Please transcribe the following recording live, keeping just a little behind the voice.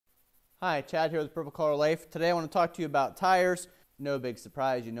Hi, Chad here with Purple Collar Life. Today I want to talk to you about tires. No big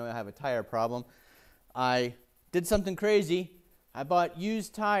surprise, you know I have a tire problem. I did something crazy. I bought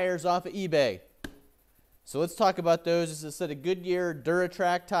used tires off of eBay. So let's talk about those. This is a set of Goodyear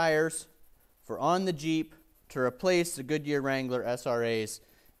Duratrac tires for on the Jeep to replace the Goodyear Wrangler SR-A's,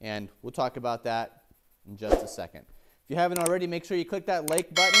 and we'll talk about that in just a second. If you haven't already, make sure you click that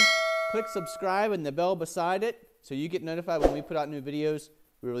like button, click subscribe and the bell beside it so you get notified when we put out new videos.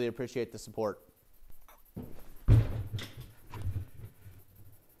 We really appreciate the support.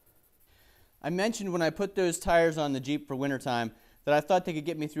 I mentioned when I put those tires on the Jeep for wintertime that I thought they could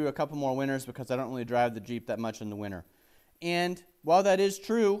get me through a couple more winters because I don't really drive the Jeep that much in the winter. And while that is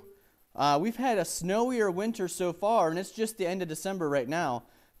true, we've had a snowier winter so far, and it's just the end of December right now,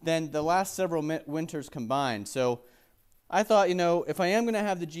 than the last several winters combined. So I thought, you know, if I am going to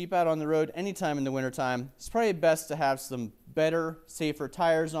have the Jeep out on the road anytime in the wintertime, it's probably best to have some better, safer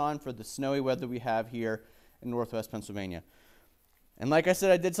tires on for the snowy weather we have here in northwest Pennsylvania. And like I said,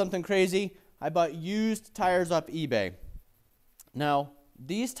 I did something crazy. I bought used tires off eBay. Now,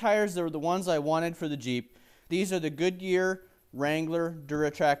 these tires are the ones I wanted for the Jeep. These are the Goodyear Wrangler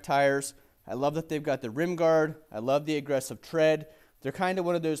Duratrac tires. I love that they've got the rim guard. I love the aggressive tread. They're kind of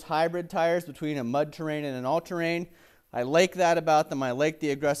one of those hybrid tires between a mud terrain and an all-terrain. I like that about them. I like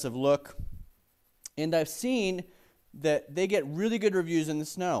the aggressive look. And I've seen that they get really good reviews in the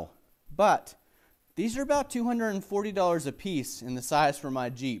snow. But these are about $240 a piece in the size for my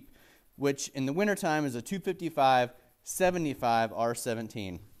Jeep, which in the wintertime is a 255/75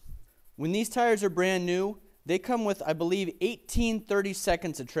 R17. When these tires are brand new, they come with, I believe,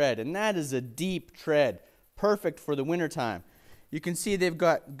 18/32 of tread, and that is a deep tread, perfect for the wintertime. You can see they've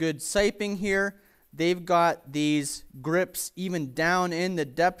got good siping here. They've got these grips even down in the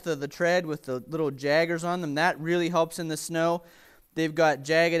depth of the tread with the little jaggers on them. That really helps in the snow. They've got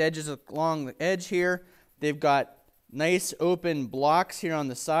jagged edges along the edge here. They've got nice open blocks here on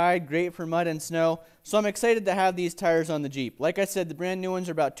the side, great for mud and snow. So I'm excited to have these tires on the Jeep. Like I said, the brand new ones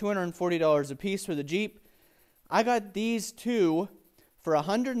are about $240 a piece for the Jeep. I got these two for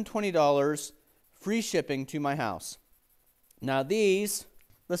 $120 free shipping to my house. Now these,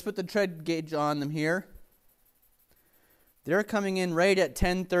 let's put the tread gauge on them here. They're coming in right at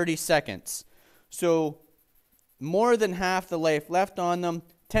 10/32. So more than half the life left on them.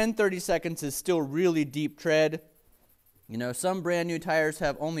 10/32 is still really deep tread. You know, some brand new tires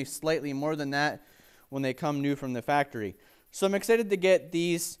have only slightly more than that when they come new from the factory. So I'm excited to get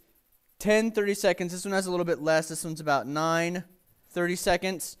these 10/32. This one has a little bit less. This one's about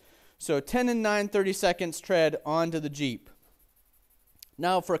 9/32. So 10 and 9/32 tread onto the Jeep.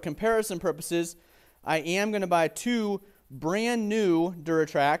 Now, for comparison purposes, I am going to buy two brand new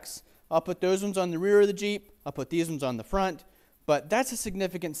Duratracs. I'll put those ones on the rear of the Jeep. I'll put these ones on the front. But that's a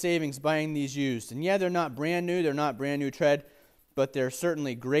significant savings buying these used. And yeah, they're not brand new. They're not brand new tread. But they're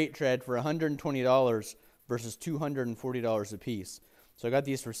certainly great tread for $120 versus $240 a piece. So I got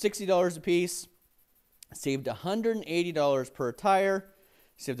these for $60 a piece. Saved $180 per tire.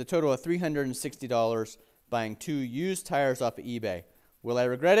 Saved a total of $360 buying two used tires off of eBay. Will I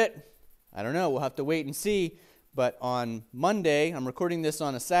regret it? I don't know. We'll have to wait and see. But on Monday, I'm recording this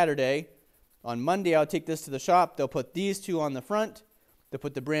on a Saturday. On Monday, I'll take this to the shop. They'll put these two on the front. They'll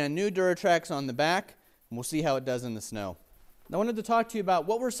put the brand new Duratracs on the back. And we'll see how it does in the snow. I wanted to talk to you about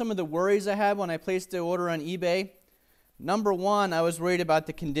what were some of the worries I had when I placed the order on eBay. Number one, I was worried about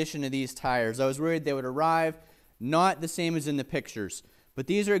the condition of these tires. I was worried they would arrive not the same as in the pictures. But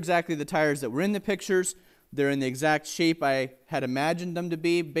these are exactly the tires that were in the pictures. They're in the exact shape I had imagined them to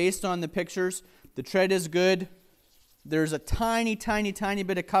be based on the pictures. The tread is good. There's a tiny, tiny, tiny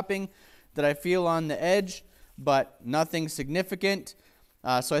bit of cupping that I feel on the edge, but nothing significant.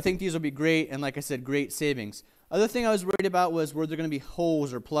 So I think these will be great, and like I said, great savings. Other thing I was worried about was were there going to be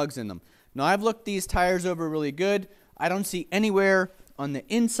holes or plugs in them. Now, I've looked these tires over really good. I don't see anywhere on the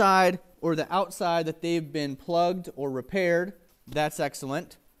inside or the outside that they've been plugged or repaired. That's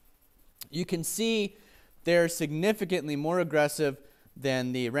excellent. You can see they're significantly more aggressive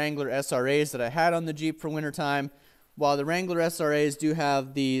than the Wrangler SR-A's that I had on the Jeep for wintertime. While the Wrangler SR-A's do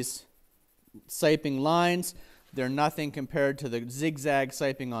have these siping lines, they're nothing compared to the zigzag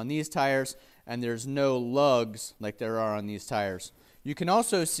siping on these tires, and there's no lugs like there are on these tires. You can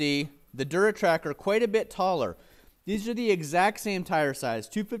also see the Duratrac are quite a bit taller. These are the exact same tire size,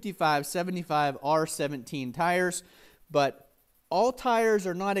 255/75 R17 tires, but all tires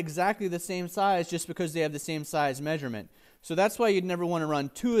are not exactly the same size just because they have the same size measurement. So that's why you'd never want to run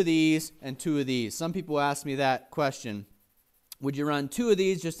two of these and two of these. Some people ask me that question. Would you run two of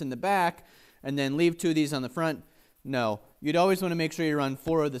these just in the back and then leave two of these on the front? No. you'd always want to make sure you run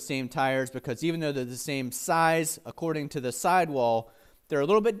 4 of the same tires, because even though they're the same size, according to the sidewall, they're a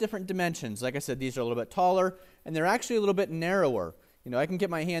little bit different dimensions. Like I said, these are a little bit taller, and they're actually a little bit narrower. You know, I can get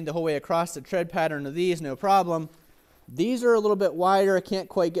my hand the whole way across the tread pattern of these, no problem. These are a little bit wider. I can't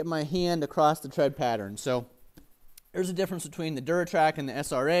quite get my hand across the tread pattern. So there's a difference between the Duratrac and the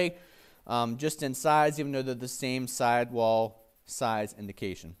SR-A, just in size, even though they're the same sidewall size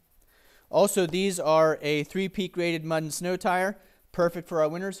indication. Also, these are a 3-peak rated mud and snow tire, perfect for our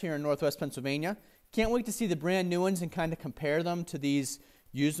winters here in Northwest Pennsylvania. Can't wait to see the brand new ones and kind of compare them to these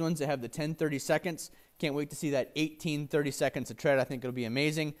used ones that have the 10-30 seconds. Can't wait to see that 18-30 seconds of tread. I think it'll be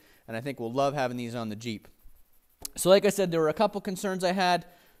amazing, and I think we'll love having these on the Jeep. So like I said, there were a couple concerns I had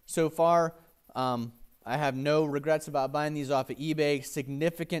so far. I have no regrets about buying these off of eBay.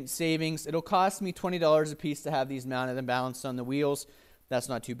 Significant savings. It'll cost me $20 a piece to have these mounted and balanced on the wheels. That's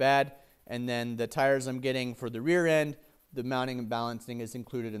not too bad. And then the tires I'm getting for the rear end, the mounting and balancing is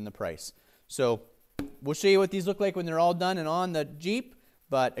included in the price. So we'll show you what these look like when they're all done and on the Jeep,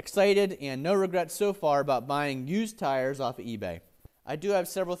 but excited and no regrets so far about buying used tires off of eBay. I do have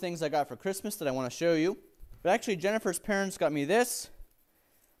several things I got for Christmas that I want to show you. But actually, Jennifer's parents got me this.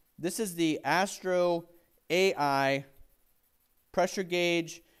 This is the AstroAI pressure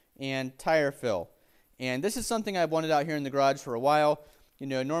gauge and tire fill. And this is something I've wanted out here in the garage for a while. You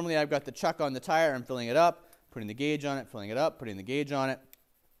know, normally I've got the chuck on the tire, I'm filling it up, putting the gauge on it, filling it up, putting the gauge on it.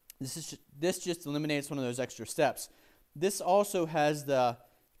 This just eliminates one of those extra steps. This also has the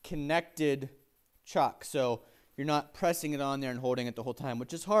connected chuck, so you're not pressing it on there and holding it the whole time,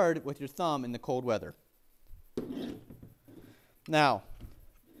 which is hard with your thumb in the cold weather. Now,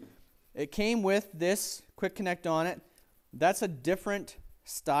 it came with this quick connect on it. That's a different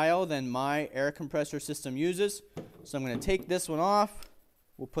style than my air compressor system uses. So I'm going to take this one off.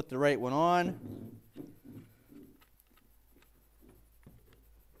 We'll put the right one on.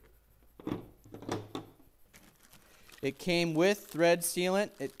 It came with thread sealant.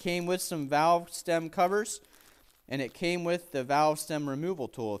 It came with some valve stem covers. And it came with the valve stem removal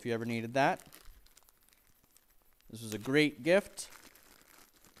tool if you ever needed that. This was a great gift.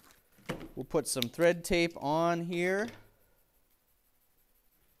 We'll put some thread tape on here.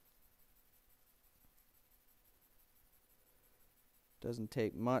 Doesn't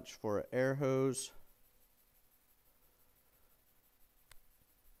take much for an air hose.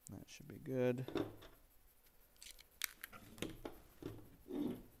 That should be good.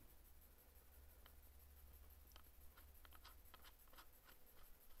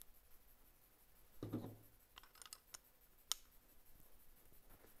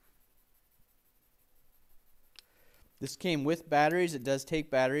 This came with batteries. It does take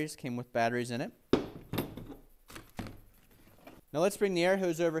batteries. Came with batteries in it. Now let's bring the air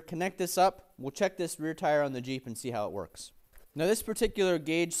hose over, connect this up. We'll check this rear tire on the Jeep and see how it works. Now this particular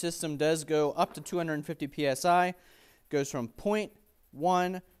gauge system does go up to 250 psi. Goes from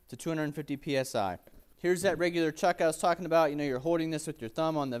 0.1 to 250 psi. Here's that regular chuck I was talking about. You know, you're holding this with your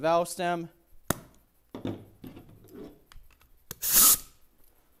thumb on the valve stem. So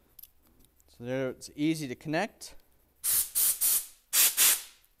there, it's easy to connect.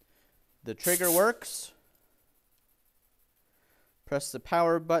 The trigger works. Press the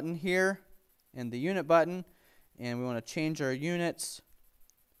power button here and the unit button, and we want to change our units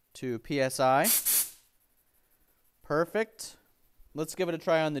to PSI. Perfect. Let's give it a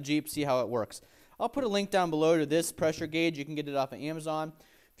try on the Jeep, see how it works. I'll put a link down below to this pressure gauge. You can get it off of Amazon.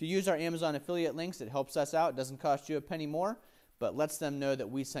 If you use our Amazon affiliate links, it helps us out. It doesn't cost you a penny more, but lets them know that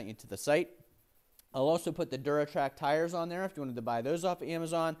we sent you to the site. I'll also put the Duratrac tires on there if you wanted to buy those off of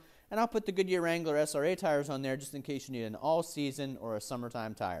Amazon. And I'll put the Goodyear Wrangler SR-A tires on there just in case you need an all-season or a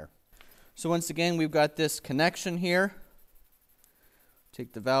summertime tire. So once again, we've got this connection here.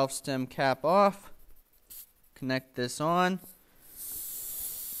 Take the valve stem cap off. Connect this on.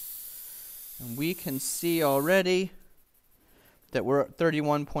 And we can see already that we're at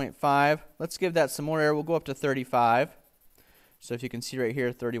 31.5. Let's give that some more air. We'll go up to 35. So if you can see right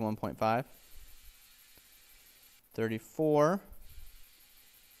here, 31.5. 34.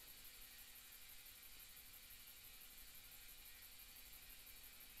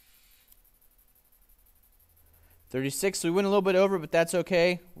 36, so we went a little bit over, but that's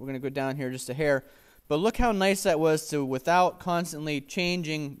okay. We're going to go down here just a hair. But look how nice that was to, without constantly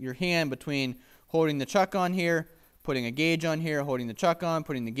changing your hand between holding the chuck on here, putting a gauge on here, holding the chuck on,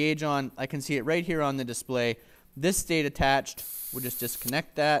 putting the gauge on. I can see it right here on the display. This stayed attached. We'll just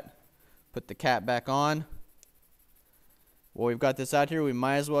disconnect that, put the cap back on. Well, we've got this out here. We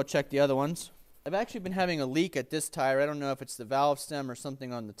might as well check the other ones. I've actually been having a leak at this tire. I don't know if it's the valve stem or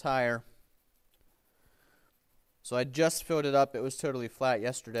something on the tire. So I just filled it up. It was totally flat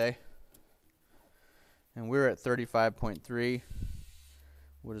yesterday. And we're at 35.3.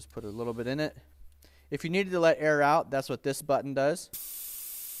 We'll just put a little bit in it. If you needed to let air out, that's what this button does.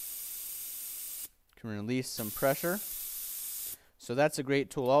 You can release some pressure. So that's a great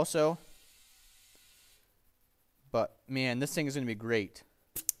tool also. But man, this thing is going to be great.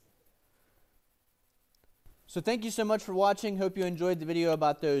 So thank you so much for watching. Hope you enjoyed the video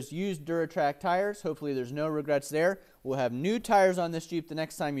about those used Duratrac tires. Hopefully there's no regrets there. We'll have new tires on this Jeep the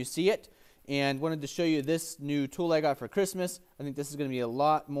next time you see it. And wanted to show you this new tool I got for Christmas. I think this is going to be a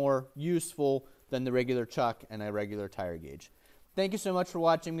lot more useful than the regular chuck and a regular tire gauge. Thank you so much for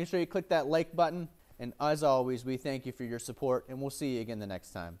watching. Make sure you click that like button. And as always, we thank you for your support, and we'll see you again the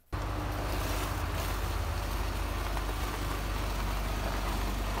next time.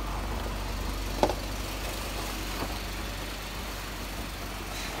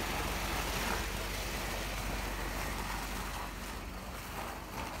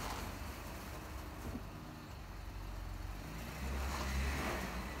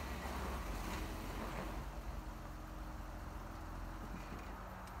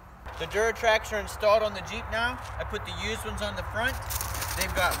 The Duratracs are installed on the Jeep now. I put the used ones on the front.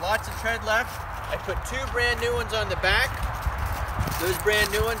 They've got lots of tread left. I put 2 brand new ones on the back. Those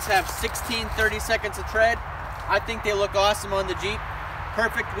brand new ones have 30 seconds of tread. I think they look awesome on the Jeep.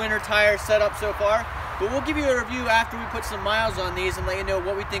 Perfect winter tire setup so far. But we'll give you a review after we put some miles on these and let you know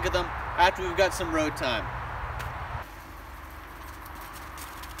what we think of them after we've got some road time.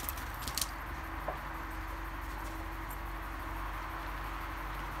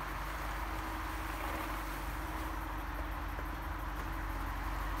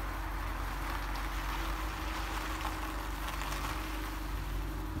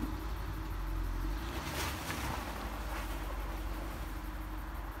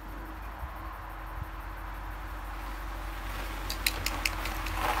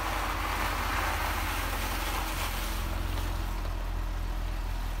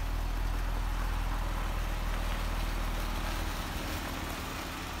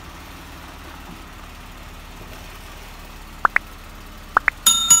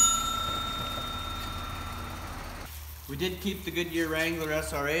 We did keep the Goodyear Wrangler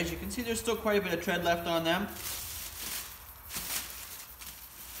SR-A. As you can see, there's still quite a bit of tread left on them.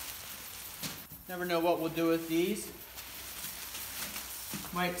 Never know what we'll do with these.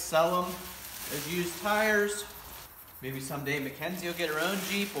 Might sell them as used tires. Maybe someday Mackenzie will get her own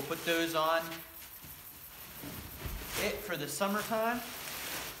Jeep. We'll put those on it for the summertime.